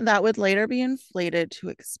that would later be inflated to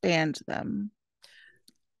expand them.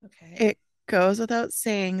 Okay. Goes without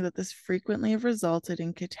saying that this frequently resulted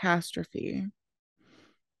in catastrophe.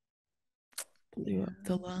 Blew up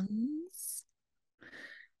the Yeah. lungs.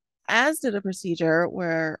 As did a procedure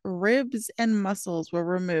where ribs and muscles were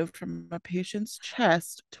removed from a patient's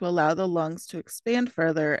chest to allow the lungs to expand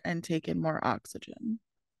further and take in more oxygen.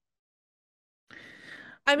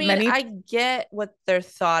 I mean, Many, I get what their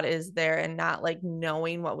thought is there and not like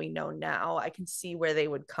knowing what we know now. I can see where they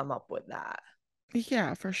would come up with that.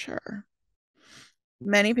 yeah, for sure.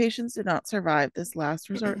 Many patients did not survive this last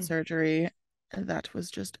resort surgery that was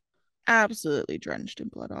just absolutely drenched in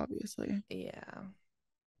blood, obviously. Yeah.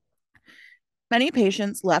 Many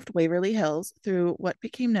patients left Waverly Hills through what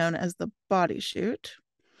became known as the body chute,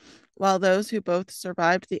 while those who both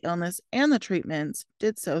survived the illness and the treatments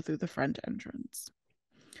did so through the front entrance.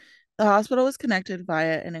 The hospital was connected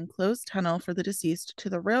via an enclosed tunnel for the deceased to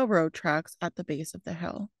the railroad tracks at the base of the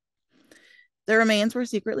hill. The remains were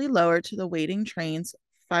secretly lowered to the waiting trains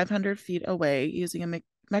 500 feet away using a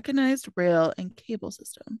mechanized rail and cable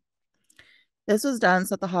system. This was done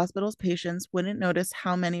so that the hospital's patients wouldn't notice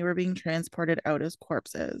how many were being transported out as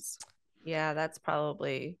corpses Yeah, that's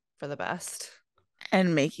probably for the best.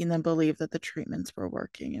 and making them believe that the treatments were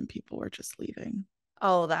working and people were just leaving.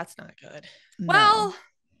 Oh, that's not good. No. Well,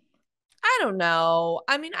 I don't know.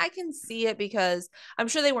 I mean, I can see it because I'm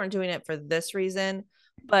sure they weren't doing it for this reason,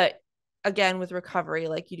 but again, with recovery,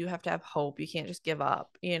 like you do have to have hope. You can't just give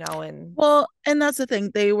up, and Well, and that's the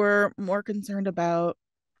thing. They were more concerned about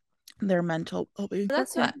their mental well-being.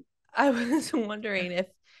 that's what I was wondering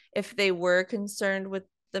if they were concerned with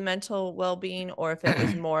the mental well-being or if it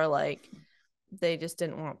was more like they just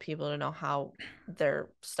didn't want people to know how their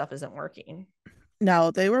stuff isn't working.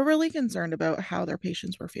 No, they were really concerned about how their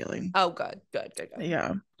patients were feeling. Oh, good, good, good, good.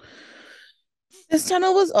 Yeah. This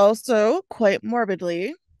tunnel was also quite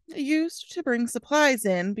morbidly used to bring supplies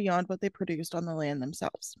in beyond what they produced on the land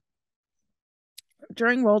themselves.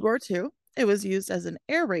 During World War II, it was used as an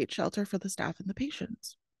air raid shelter for the staff and the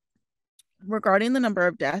patients. Regarding the number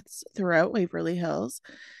of deaths throughout Waverly Hills,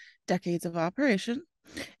 decades of operation,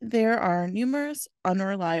 there are numerous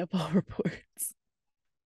unreliable reports,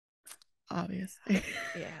 obviously.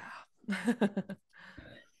 Yeah.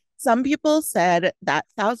 Some people said that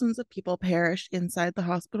thousands of people perished inside the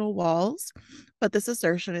hospital walls, but this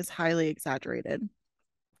assertion is highly exaggerated.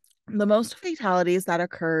 The most fatalities that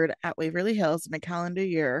occurred at Waverly Hills in a calendar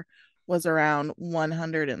year was around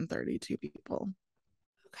 132 people.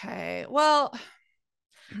 Okay. Well,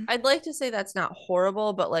 I'd like to say that's not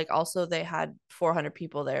horrible, but like also they had 400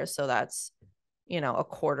 people there, so that's, a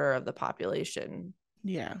quarter of the population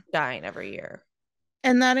Yeah. dying every year.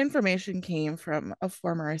 And that information came from a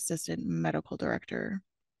former assistant medical director.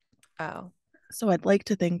 Oh, So I'd like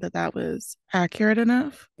to think that that was accurate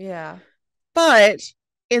enough. yeah. But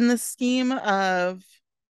in the scheme of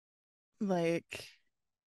like,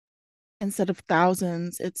 instead of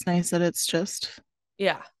thousands, it's nice that it's just,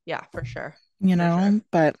 Yeah. Yeah, for sure. you For sure. know,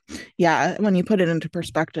 but yeah, when you put it into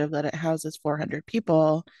perspective that it houses 400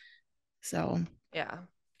 people. So, Yeah.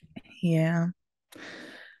 yeah.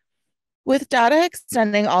 With data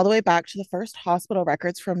extending all the way back to the first hospital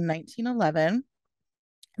records from 1911,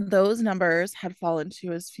 those numbers had fallen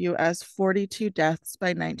to as few as 42 deaths by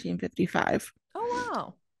 1955. Oh,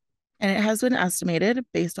 wow. And it has been estimated,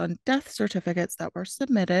 based on death certificates that were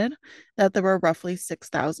submitted, that there were roughly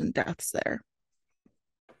 6,000 deaths there.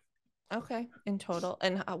 Okay. In total.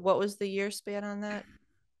 And what was the year span on that?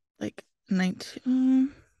 Like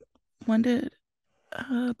 19, when did,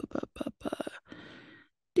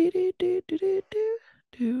 do, do, do, do, do, do,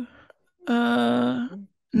 do. uh,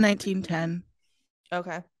 1910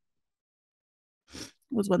 Okay.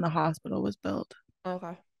 was when the hospital was built.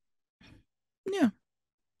 Okay. Yeah,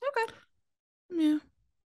 Okay. yeah.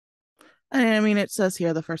 I mean, it says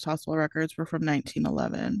here the first hospital records were from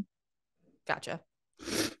 1911. Gotcha.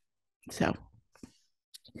 So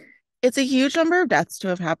it's a huge number of deaths to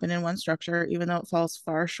have happened in one structure, even though it falls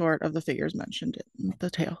far short of the figures mentioned in the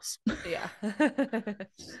tales. Yeah.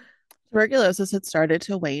 Tuberculosis had started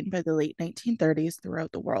to wane by the late 1930s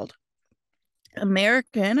throughout the world.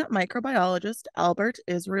 American microbiologist Albert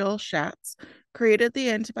Israel Schatz created the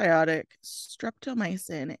antibiotic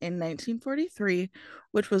streptomycin in 1943,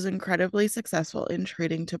 which was incredibly successful in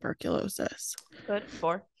treating tuberculosis. Good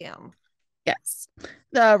for him. Yes.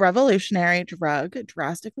 The revolutionary drug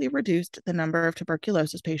drastically reduced the number of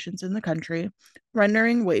tuberculosis patients in the country,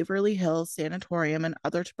 rendering Waverly Hills Sanatorium and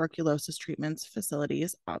other tuberculosis treatments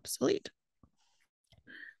facilities obsolete.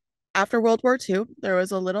 After World War II, there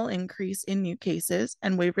was a little increase in new cases,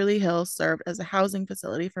 and Waverly Hills served as a housing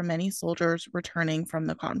facility for many soldiers returning from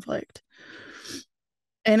the conflict.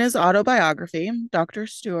 In his autobiography, Dr.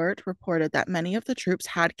 Stewart reported that many of the troops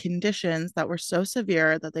had conditions that were so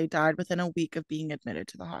severe that they died within a week of being admitted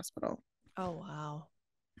to the hospital. Oh, wow.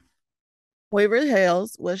 Waverly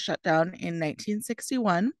Hills was shut down in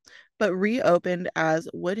 1961, but reopened as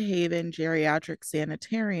Woodhaven Geriatric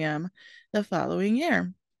Sanatorium the following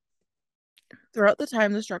year. Throughout the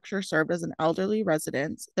time the structure served as an elderly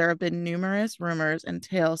residence, there have been numerous rumors and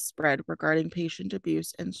tales spread regarding patient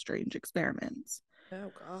abuse and strange experiments.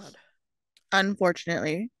 Oh, God.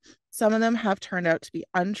 Unfortunately, some of them have turned out to be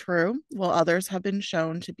untrue, while others have been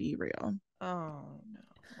shown to be real. Oh, no.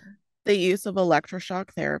 The use of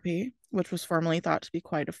electroshock therapy, which was formerly thought to be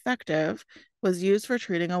quite effective, was used for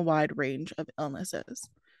treating a wide range of illnesses.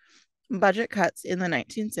 Budget cuts in the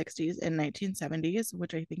 1960s and 1970s,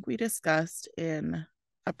 which I think we discussed in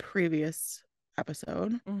a previous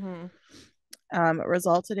episode, Mm-hmm.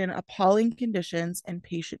 resulted in appalling conditions and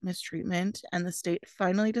patient mistreatment, and the state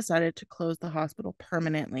finally decided to close the hospital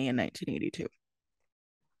permanently in 1982.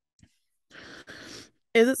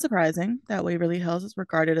 Is it surprising that Waverly Hills is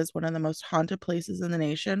regarded as one of the most haunted places in the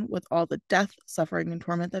nation with all the death, suffering, and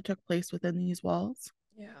torment that took place within these walls?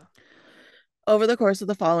 Yeah. Over the course of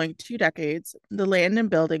the following 2 decades, the land and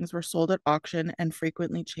buildings were sold at auction and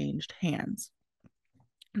frequently changed hands.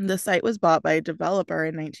 The site was bought by a developer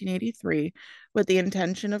in 1983 with the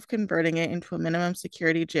intention of converting it into a minimum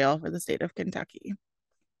security jail for the state of Kentucky.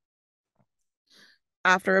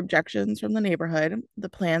 After objections from the neighborhood, the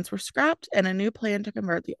plans were scrapped and a new plan to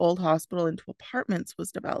convert the old hospital into apartments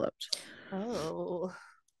was developed. Oh.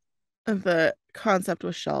 The concept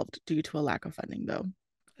was shelved due to a lack of funding, though.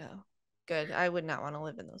 Oh, good. I would not want to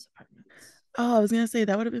live in those apartments. Oh, I was going to say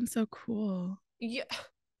that would have been so cool. Yeah.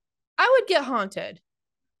 I would get haunted.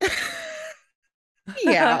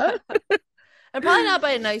 Yeah. And probably not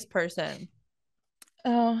by a nice person.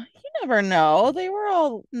 Oh, you never know. They were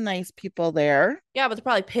all nice people there. Yeah, but they're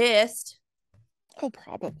probably pissed. Oh,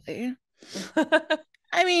 probably.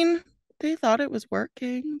 I mean, they thought it was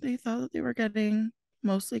working. They thought that they were getting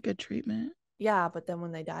mostly good treatment, Yeah, but then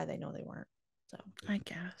when they die, they know they weren't. So. I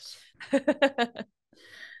guess.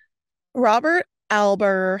 Robert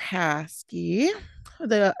Alberhaski,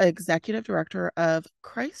 the executive director of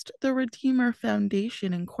Christ the Redeemer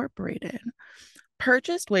Foundation Incorporated,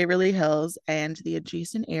 purchased Waverly Hills and the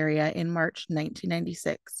adjacent area in March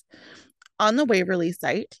 1996. On the Waverly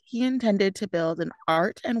site, he intended to build an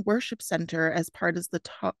art and worship center as part of the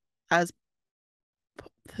top as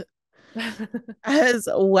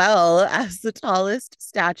well as the tallest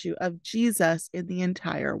statue of Jesus in the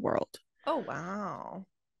entire world. Oh, wow.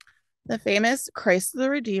 The famous Christ the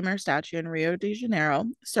Redeemer statue in Rio de Janeiro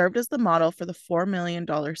served as the model for the $4 million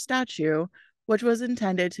statue, which was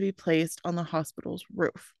intended to be placed on the hospital's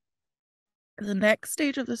roof. The next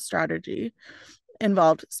stage of the strategy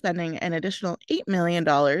involved spending an additional $8 million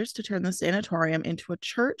to turn the sanatorium into a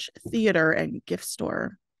church, theater, and gift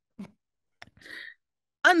store.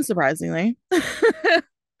 Unsurprisingly,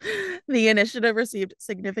 the initiative received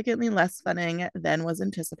significantly less funding than was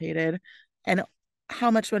anticipated. And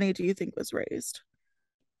how much money do you think was raised?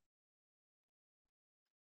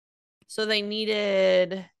 So they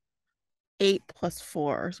needed 8 plus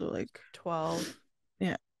 4, so like 12,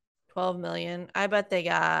 yeah, 12 million. I bet they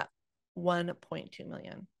got 1.2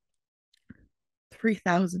 million.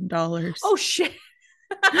 $3,000 Oh, shit.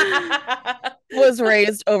 was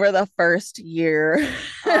raised over the first year.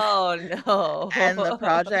 Oh, And the no.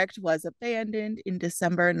 project was abandoned in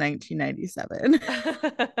December 1997.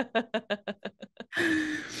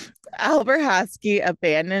 Albert Haskey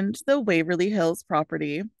abandoned the Waverly Hills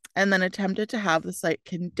property and then attempted to have the site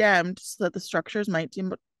condemned so that the structures might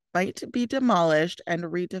be demolished and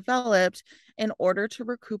redeveloped in order to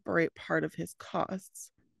recuperate part of his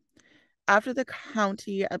costs. After the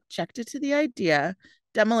county objected to the idea,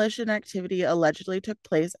 demolition activity allegedly took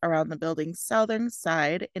place around the building's southern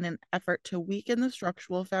side in an effort to weaken the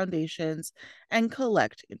structural foundations and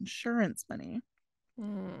collect insurance money.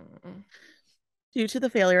 Hmm. Due to the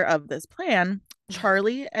failure of this plan,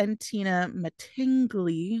 Charlie and Tina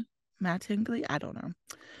Mattingly, I don't know,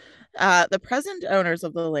 the present owners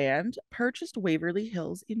of the land, purchased Waverly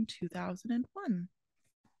Hills in 2001.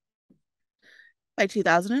 By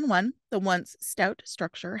 2001, the once stout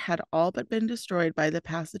structure had all but been destroyed by the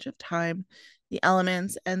passage of time, the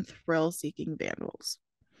elements, and thrill seeking vandals.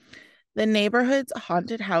 The neighborhood's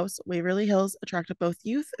haunted house, Waverly Hills, attracted both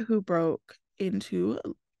youth who broke into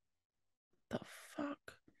the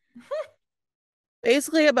fuck.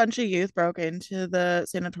 Basically, a bunch of youth broke into the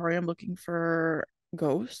sanatorium looking for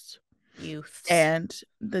ghosts, Youths. and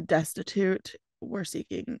the destitute were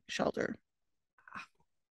seeking shelter.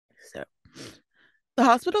 So, The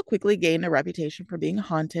hospital quickly gained a reputation for being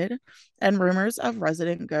haunted, and rumors of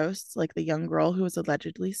resident ghosts, like the young girl who was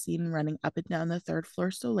allegedly seen running up and down the third floor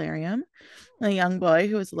solarium, the young boy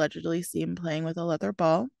who was allegedly seen playing with a leather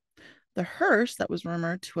ball, the hearse that was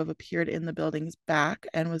rumored to have appeared in the building's back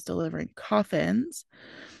and was delivering coffins,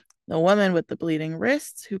 the woman with the bleeding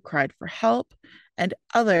wrists who cried for help, and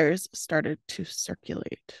others started to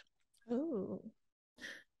circulate. Ooh.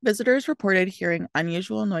 Visitors reported hearing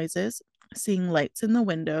unusual noises, seeing lights in the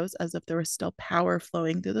windows as if there was still power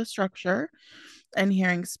flowing through the structure, and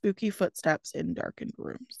hearing spooky footsteps in darkened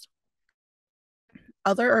rooms.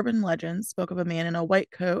 Other urban legends spoke of a man in a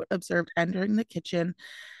white coat observed entering the kitchen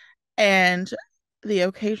and the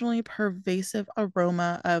occasionally pervasive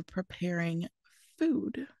aroma of preparing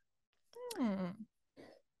food. Hmm.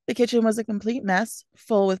 The kitchen was a complete mess,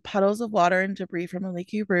 full with puddles of water and debris from a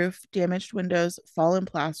leaky roof, damaged windows, fallen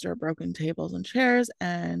plaster, broken tables and chairs,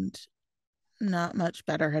 and not much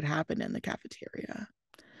better had happened in the cafeteria.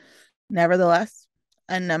 Nevertheless,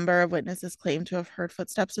 a number of witnesses claimed to have heard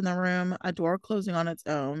footsteps in the room, a door closing on its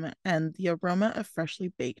own, and the aroma of freshly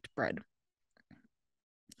baked bread.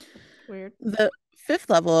 Weird. The fifth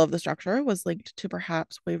level of the structure was linked to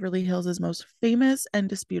perhaps Waverly Hills' most famous and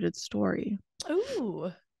disputed story.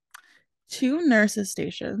 Ooh. Two nurses'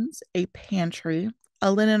 stations, a pantry,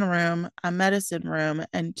 a linen room, a medicine room,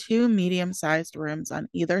 and two medium sized rooms on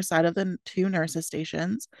either side of the two nurses'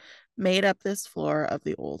 stations made up this floor of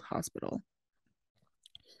the old hospital.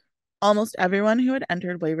 Almost everyone who had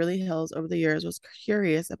entered Waverly Hills over the years was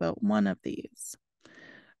curious about one of these.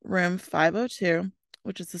 Room 502,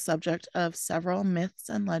 which is the subject of several myths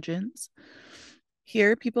and legends.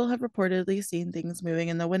 Here, people have reportedly seen things moving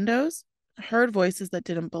in the windows, heard voices that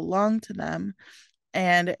didn't belong to them,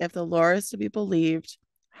 and if the lore is to be believed,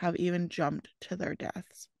 have even jumped to their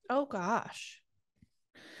deaths. Oh gosh.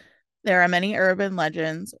 There are many urban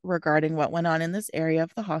legends regarding what went on in this area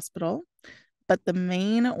of the hospital, but the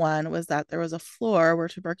main one was that there was a floor where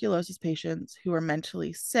tuberculosis patients who were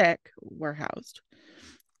mentally sick were housed.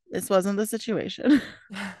 This wasn't the situation.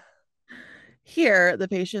 Here, the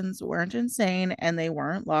patients weren't insane and they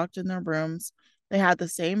weren't locked in their rooms. They had the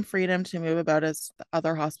same freedom to move about as the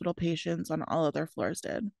other hospital patients on all other floors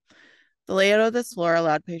did. The layout of this floor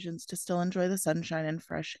allowed patients to still enjoy the sunshine and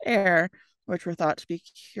fresh air, which were thought to be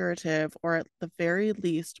curative or at the very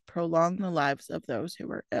least prolong the lives of those who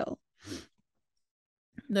were ill.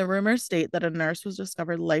 The rumors state that a nurse was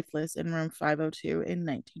discovered lifeless in room 502 in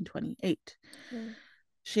 1928. Mm.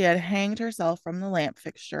 She had hanged herself from the lamp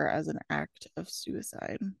fixture as an act of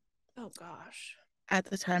suicide. Oh gosh. At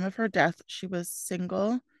the time of her death, she was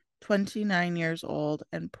single, 29 years old,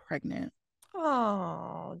 and pregnant.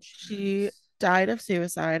 Oh She jeez. died of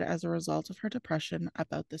suicide as a result of her depression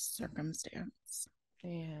about this circumstance.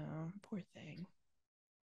 Yeah, poor thing.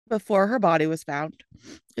 Before her body was found,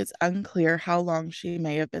 it's unclear how long she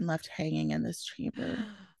may have been left hanging in this chamber.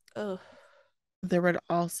 Oh. There would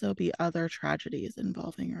also be other tragedies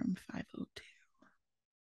involving room 502.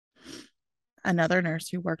 Another nurse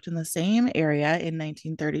who worked in the same area in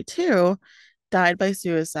 1932 died by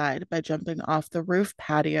suicide by jumping off the roof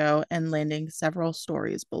patio and landing several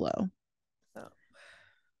stories below. Oh.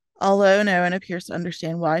 Although no one appears to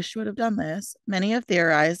understand why she would have done this, many have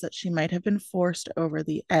theorized that she might have been forced over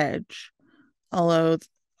the edge. Although,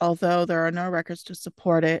 although there are no records to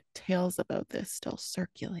support it, tales about this still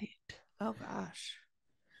circulate. Oh gosh.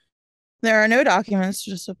 There are no documents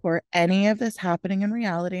to support any of this happening in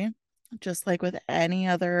reality, just like with any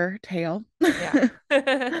other tale. Yeah.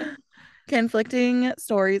 Conflicting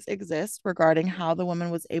stories exist regarding how the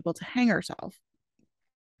woman was able to hang herself.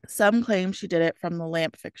 Some claim she did it from the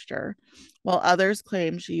lamp fixture, while others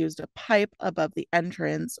claim she used a pipe above the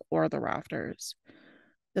entrance or the rafters.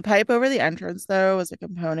 The pipe over the entrance, though, was a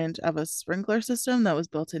component of a sprinkler system that was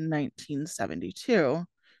built in 1972.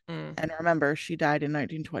 Mm. And remember, she died in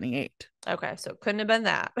 1928. Okay, so it couldn't have been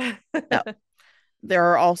that. No, there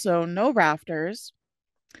are also no rafters,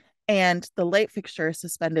 and the light fixture is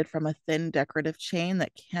suspended from a thin decorative chain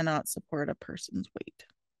that cannot support a person's weight.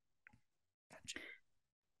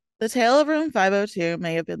 The tale of room 502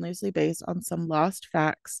 may have been loosely based on some lost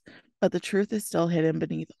facts, but the truth is still hidden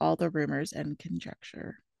beneath all the rumors and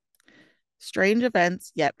conjecture. Strange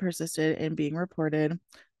events yet persisted in being reported.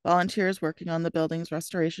 Volunteers working on the building's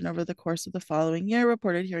restoration over the course of the following year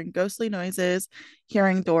reported hearing ghostly noises,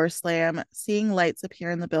 hearing doors slam, seeing lights appear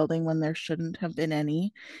in the building when there shouldn't have been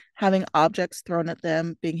any, having objects thrown at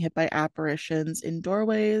them, being hit by apparitions in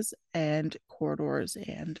doorways and corridors,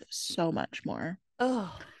 and so much more.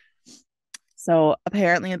 Oh. So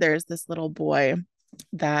apparently there's this little boy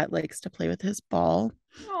that likes to play with his ball.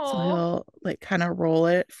 So Oh. he'll like kind of roll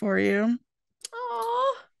it for you.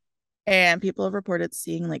 Oh. And people have reported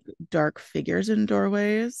seeing like dark figures in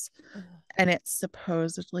doorways, and it's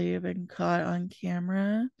supposedly been caught on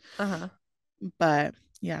camera. Uh-huh. But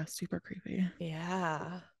yeah, super creepy.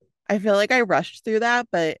 Yeah. I feel like I rushed through that,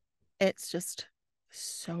 but it's just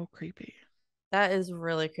so creepy. That is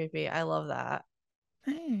really creepy. I love that.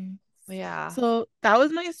 Thanks. Yeah. So that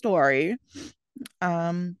was my story.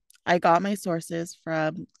 I got my sources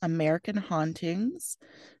from American Hauntings,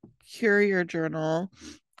 Courier Journal,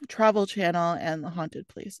 Travel Channel, and the Haunted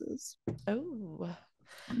Places. Oh.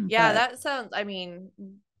 Yeah, But that sounds, I mean,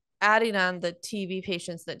 adding on the TB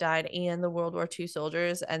patients that died and the World War II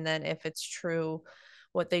soldiers, and then if it's true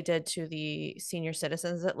what they did to the senior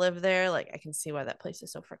citizens that live there, like I can see why that place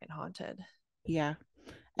is so freaking haunted. yeah,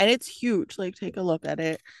 and it's huge. Like, take a look at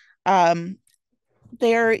it. Um,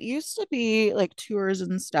 there used to be like tours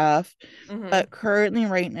and stuff, Mm-hmm. but currently,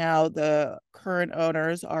 right now, the current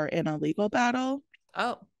owners are in a legal battle.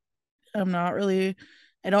 Oh. I'm not really,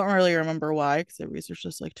 I don't really remember why because I researched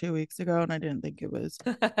this like 2 weeks ago and I didn't think it was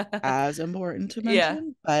as important to Yeah.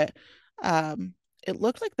 mention. But um, it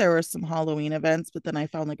looked like there were some Halloween events, but then I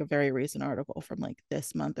found like a very recent article from like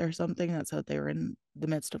this month or something that said they were in the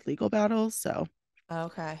midst of legal battles. So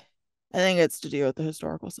Okay. I think it's to do with the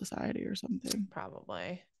historical society or something.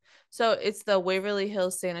 Probably. So it's the Waverly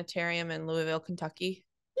Hills Sanatorium in Louisville, Kentucky.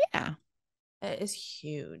 Yeah. It is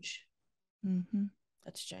huge. Mm-hmm.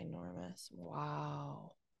 That's ginormous.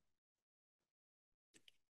 Wow.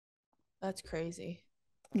 That's crazy.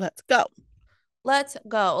 Let's go. Let's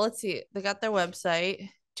go. Let's see. They got their website.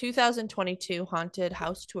 2022 haunted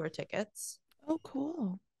house tour tickets. Oh,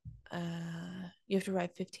 cool. You have to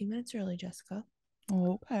arrive 15 minutes early, Jessica.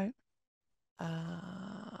 Oh, okay.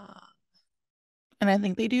 Uh, And I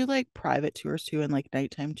think they do like private tours too and like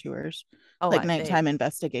nighttime tours, oh, like they, nighttime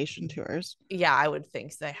investigation tours. yeah, I would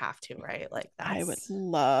think they have to, right? Like I would that's,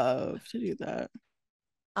 love to do that.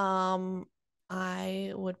 um,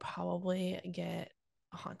 I would probably get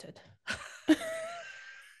haunted.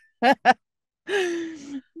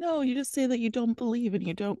 No, you just say that you don't believe and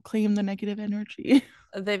you don't claim the negative energy.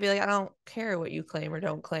 They'd be like, I don't care what you claim or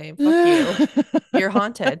don't claim. Fuck you. You're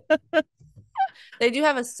haunted. They do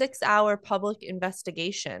have a 6 hour public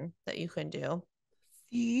investigation that you can do.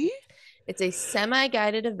 See? It's a semi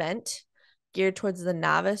guided event geared towards the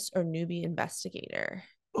novice or newbie investigator.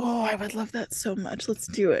 Oh, I would love that so much. Let's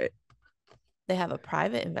do it. They have a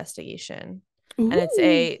private investigation, and it's Ooh.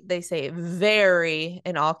 a, they say, very,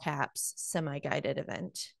 in all caps, semi guided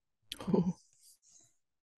event. Oh.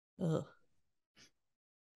 Ugh.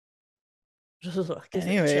 Gives me the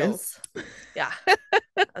Anyways, chills. Yeah,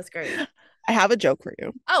 that's great. I have a joke for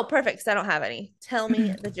you. Oh, perfect. Because I don't have any. Tell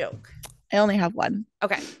me the joke. I only have one.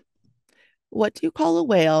 Okay. What do you call a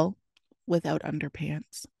whale without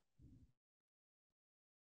underpants?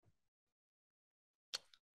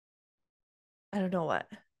 I don't know what.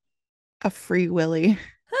 A free willy.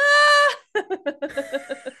 I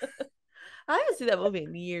haven't seen that movie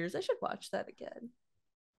in years. I should watch that again.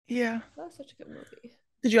 Yeah. That was such a good movie.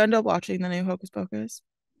 Did you end up watching the new Hocus Pocus?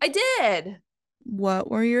 I did. What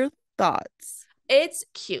were your thoughts? It's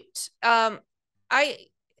cute. I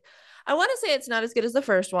I want to say it's not as good as the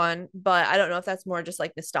first one, but I don't know if that's more just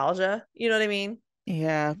like nostalgia. You know what I mean?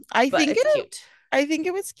 Yeah. But it's cute. I think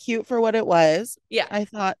it was cute for what it was. Yeah. I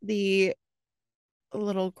thought the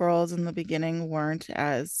little girls in the beginning weren't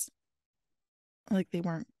as like they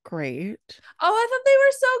weren't great. Oh, I thought they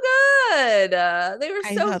were so good. They were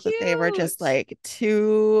I so thought that they were just cute. like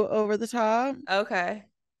too over the top. Okay.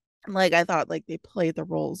 Like I thought like they played the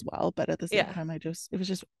roles well, but at the same Yeah. time it was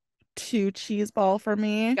just too cheeseball for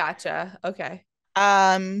me. Gotcha. Okay.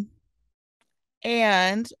 Um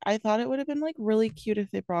and I thought it would have been like really cute if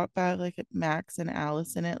they brought back like Max and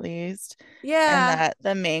Allison at least. And Yeah. that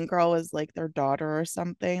the main girl was like their daughter or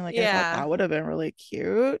something. Like I thought Yeah. that would have been really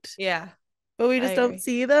cute. Yeah. But we I just don't agree.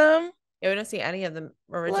 see them. Yeah, we don't see any of the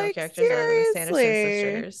original Like characters other than the Sanderson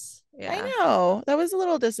seriously. sisters. I Yeah. know. That was a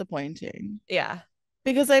little disappointing. Yeah.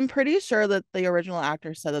 Because I'm pretty sure that the original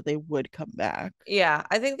actor said that they would come back. Yeah.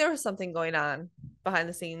 I think there was something going on behind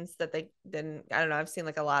the scenes that they didn't. I don't know. I've seen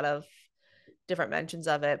like a lot of different mentions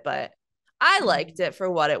of it, but I liked Mhm. it for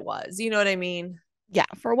what it was. You know what I mean? Yeah,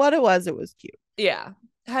 for what it was cute. Yeah.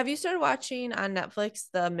 Have you started watching on Netflix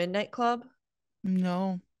The Midnight Club?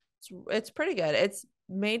 No. It's pretty good. It's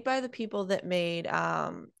made by the people that made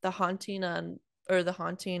The Haunting on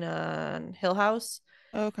Hill House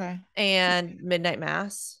Okay. and Midnight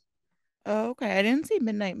Mass. Okay. I didn't see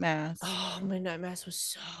Midnight Mass. Oh, Midnight Mass was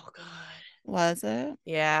so good. Was it?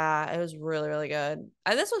 Yeah, it was really, really good.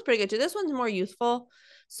 And this one's pretty good too. This one's more youthful.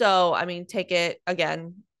 So, I mean, take it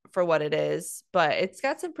again for what it is, but it's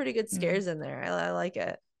got some pretty good Yeah. scares in there. I like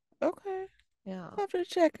it. Okay. Yeah. I'll have to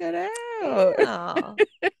check it out. Yeah. All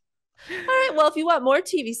right. Well, if you want more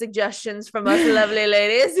TV suggestions from us lovely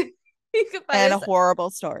ladies, you can find And us. horrible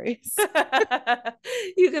stories.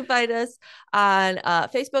 You can find us on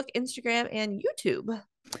Facebook, Instagram, and YouTube.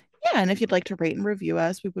 Yeah, and if you'd like to rate and review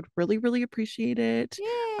us, we would really, really appreciate it.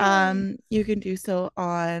 Yay. You can do so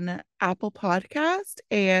on Apple Podcast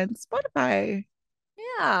and Spotify.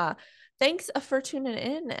 Yeah. Thanks for tuning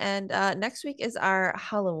in. And next week is our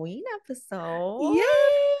Halloween episode. Yay!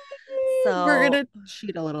 We're So, gonna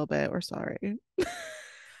cheat a little bit. We're sorry. well,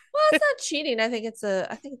 it's not cheating. I think it's a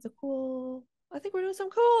cool, I think we're doing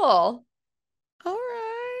some cool. All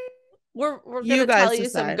right. We're You gonna tell guys you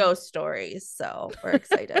some decide. ghost stories, so we're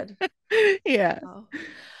excited. Yeah. Oh. All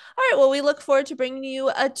right, well, we look forward to bringing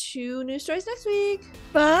you two new stories next week.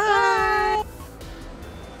 Bye. Bye.